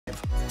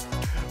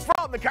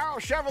from the Carl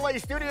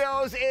Chevrolet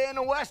Studios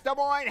in West Des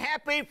Moines.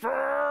 Happy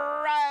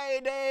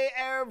Friday,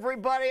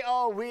 everybody.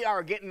 Oh, we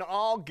are getting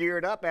all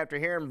geared up after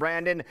hearing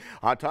Brandon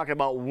talking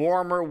about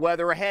warmer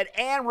weather ahead.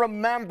 And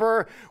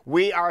remember,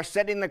 we are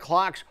setting the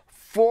clocks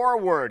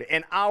forward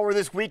an hour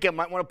this weekend.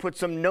 Might want to put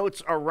some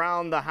notes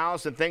around the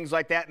house and things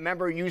like that.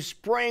 Remember, you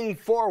spring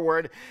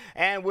forward.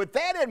 And with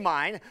that in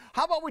mind,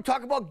 how about we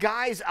talk about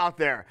guys out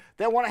there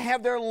that want to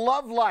have their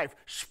love life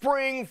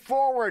spring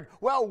forward?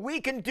 Well,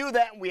 we can do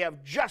that. We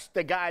have just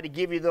the guy to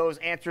give you those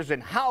answers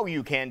and how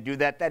you can do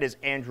that. That is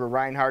Andrew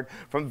Rinehart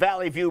from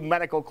Valley View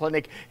Medical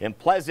Clinic in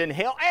Pleasant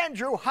Hill.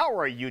 Andrew, how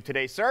are you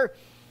today, sir?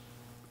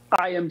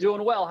 I am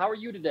doing well. How are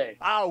you today?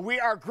 We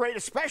are great,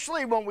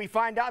 especially when we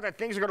find out that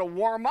things are going to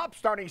warm up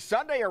starting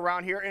Sunday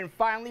around here and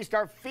finally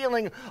start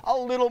feeling a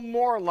little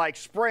more like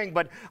spring.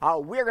 But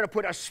we're going to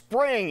put a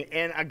spring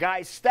in a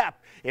guy's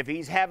step if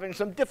he's having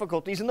some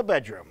difficulties in the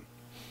bedroom.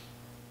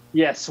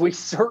 Yes, we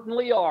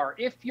certainly are.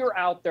 If you're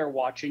out there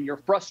watching, you're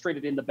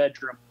frustrated in the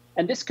bedroom,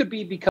 and this could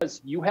be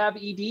because you have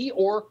ED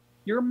or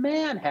your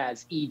man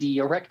has ED,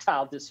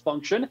 erectile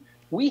dysfunction.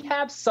 We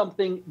have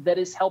something that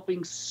is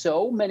helping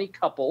so many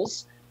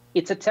couples.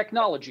 It's a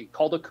technology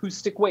called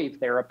acoustic wave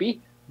therapy.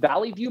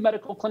 Valley View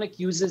Medical Clinic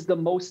uses the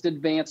most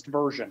advanced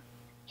version.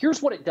 Here's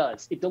what it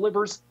does. It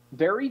delivers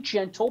very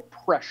gentle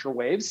pressure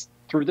waves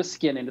through the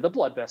skin into the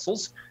blood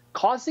vessels,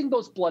 causing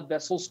those blood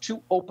vessels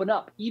to open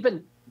up,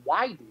 even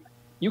widen.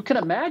 You can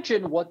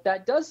imagine what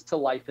that does to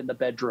life in the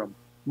bedroom.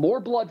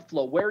 More blood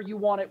flow where you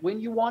want it, when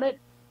you want it.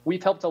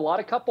 We've helped a lot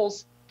of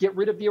couples get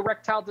rid of the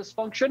erectile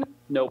dysfunction.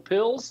 No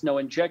pills, no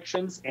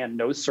injections, and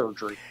no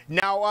surgery.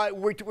 Now,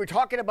 we're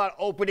talking about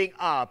opening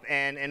up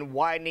and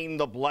widening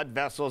the blood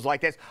vessels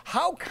like this.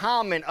 How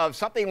common of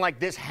something like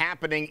this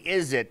happening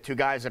is it to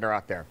guys that are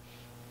out there?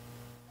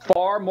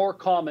 Far more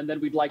common than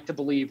we'd like to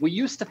believe. We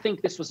used to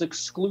think this was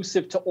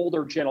exclusive to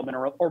older gentlemen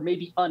or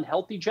maybe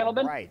unhealthy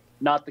gentlemen. Right.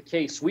 Not the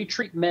case. We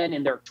treat men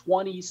in their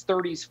 20s,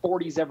 30s,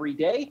 40s every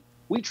day.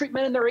 We treat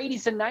men in their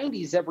 80s and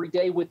 90s every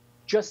day with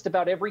just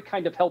about every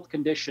kind of health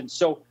condition.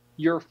 So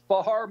you're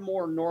far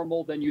more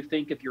normal than you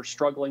think if you're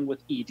struggling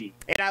with ED.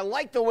 And I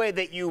like the way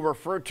that you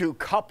refer to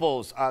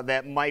couples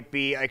that might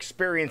be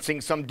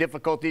experiencing some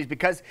difficulties,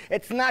 because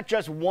it's not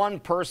just one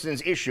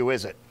person's issue,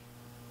 is it?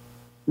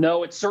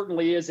 No, it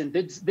certainly isn't.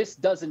 This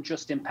doesn't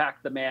just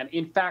impact the man.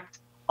 In fact,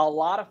 a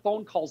lot of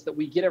phone calls that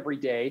we get every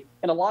day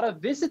and a lot of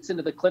visits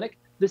into the clinic,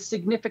 the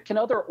significant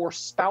other or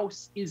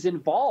spouse is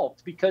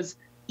involved because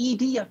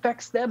ED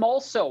affects them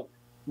also.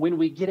 When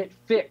we get it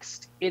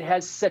fixed, it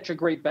has such a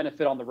great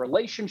benefit on the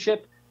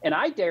relationship, and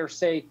I dare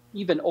say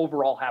even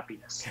overall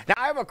happiness. Now,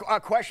 I have a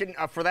question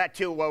for that,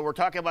 too. We're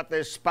talking about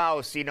the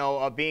spouse,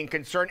 being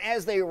concerned,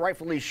 as they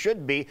rightfully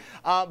should be.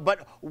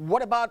 But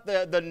what about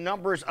the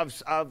numbers of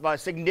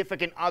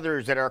significant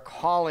others that are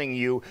calling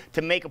you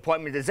to make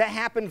appointments? Does that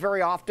happen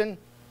very often?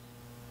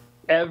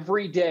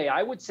 Every day.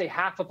 I would say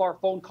half of our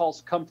phone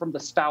calls come from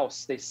the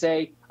spouse. They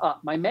say,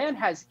 my man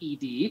has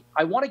ED.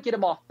 I want to get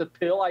him off the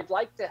pill. I'd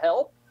like to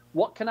help.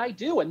 What can I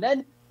do? And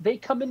then they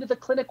come into the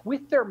clinic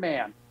with their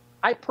man.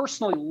 I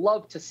personally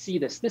love to see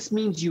this. This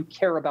means you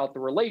care about the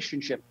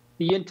relationship,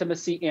 the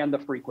intimacy, and the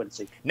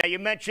frequency. Now, you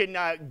mentioned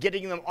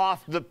getting them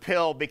off the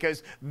pill,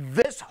 because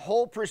this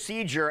whole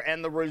procedure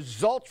and the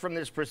results from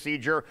this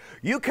procedure,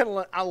 you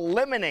can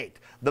eliminate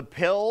the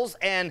pills.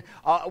 And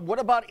what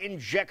about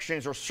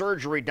injections or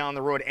surgery down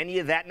the road? Any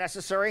of that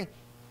necessary?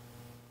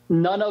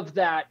 None of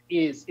that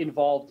is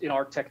involved in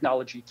our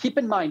technology. Keep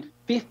in mind,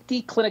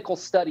 50 clinical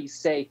studies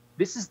say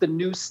this is the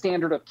new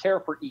standard of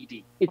care for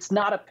ED. It's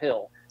not a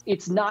pill.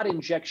 It's not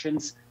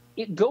injections.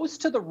 It goes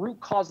to the root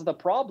cause of the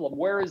problem,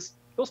 whereas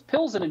those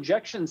pills and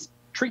injections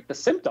treat the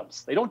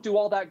symptoms. They don't do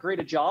all that great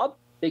a job.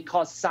 They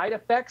cause side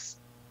effects.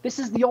 This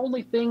is the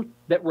only thing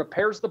that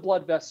repairs the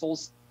blood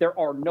vessels. There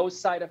are no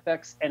side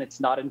effects, and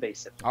it's not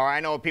invasive. All right, I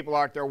know people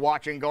out there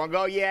watching going,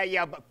 oh,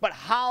 yeah, but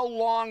how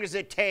long does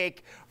it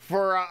take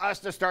for us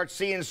to start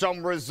seeing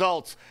some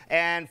results?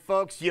 And,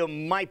 folks, you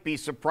might be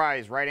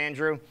surprised, right,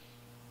 Andrew?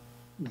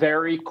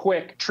 Very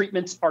quick.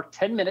 Treatments are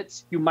 10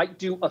 minutes. You might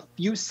do a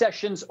few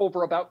sessions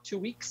over about 2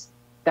 weeks.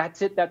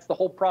 That's it. That's the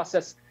whole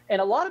process. And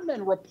a lot of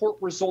men report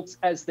results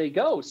as they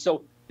go.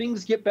 So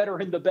things get better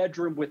in the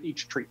bedroom with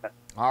each treatment.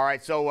 All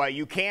right, so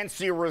you can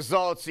see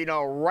results,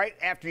 right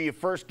after you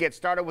first get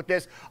started with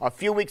this. A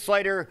few weeks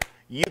later,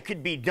 you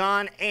could be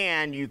done,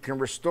 and you can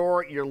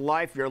restore your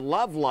life, your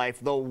love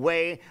life, the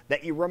way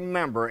that you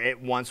remember it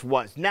once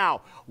was.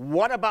 Now,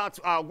 what about,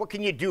 what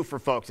can you do for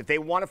folks? If they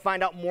want to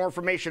find out more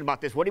information about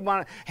this, what do you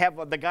want to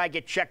have the guy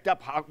get checked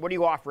up? What are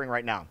you offering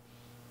right now?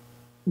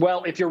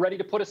 Well, if you're ready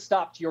to put a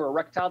stop to your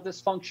erectile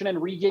dysfunction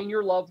and regain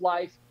your love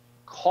life,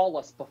 call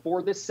us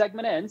before this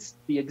segment ends.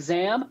 The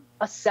exam,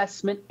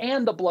 assessment,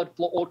 and the blood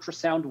flow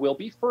ultrasound will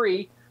be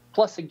free.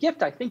 Plus a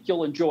gift I think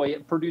you'll enjoy.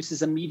 It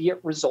produces immediate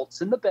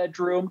results in the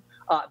bedroom.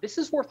 This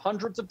is worth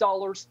hundreds of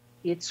dollars.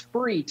 It's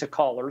free to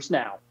callers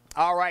now.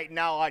 All right,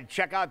 now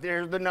check out,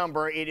 there's the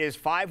number. It is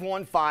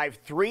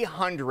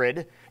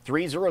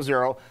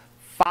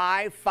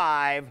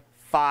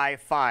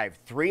 515-300-300-5555.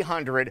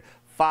 300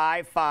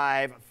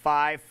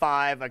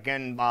 5555.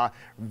 Again,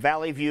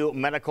 Valley View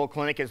Medical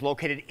Clinic is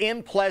located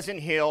in Pleasant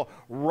Hill,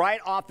 right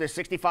off the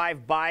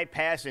 65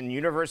 bypass in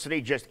University,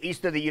 just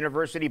east of the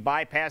University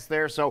bypass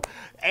there. So,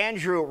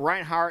 Andrew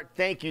Rinehart,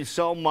 thank you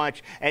so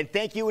much, and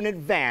thank you in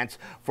advance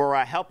for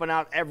helping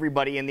out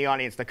everybody in the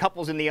audience. The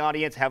couples in the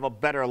audience have a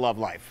better love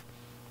life.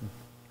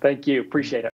 Thank you. Appreciate it.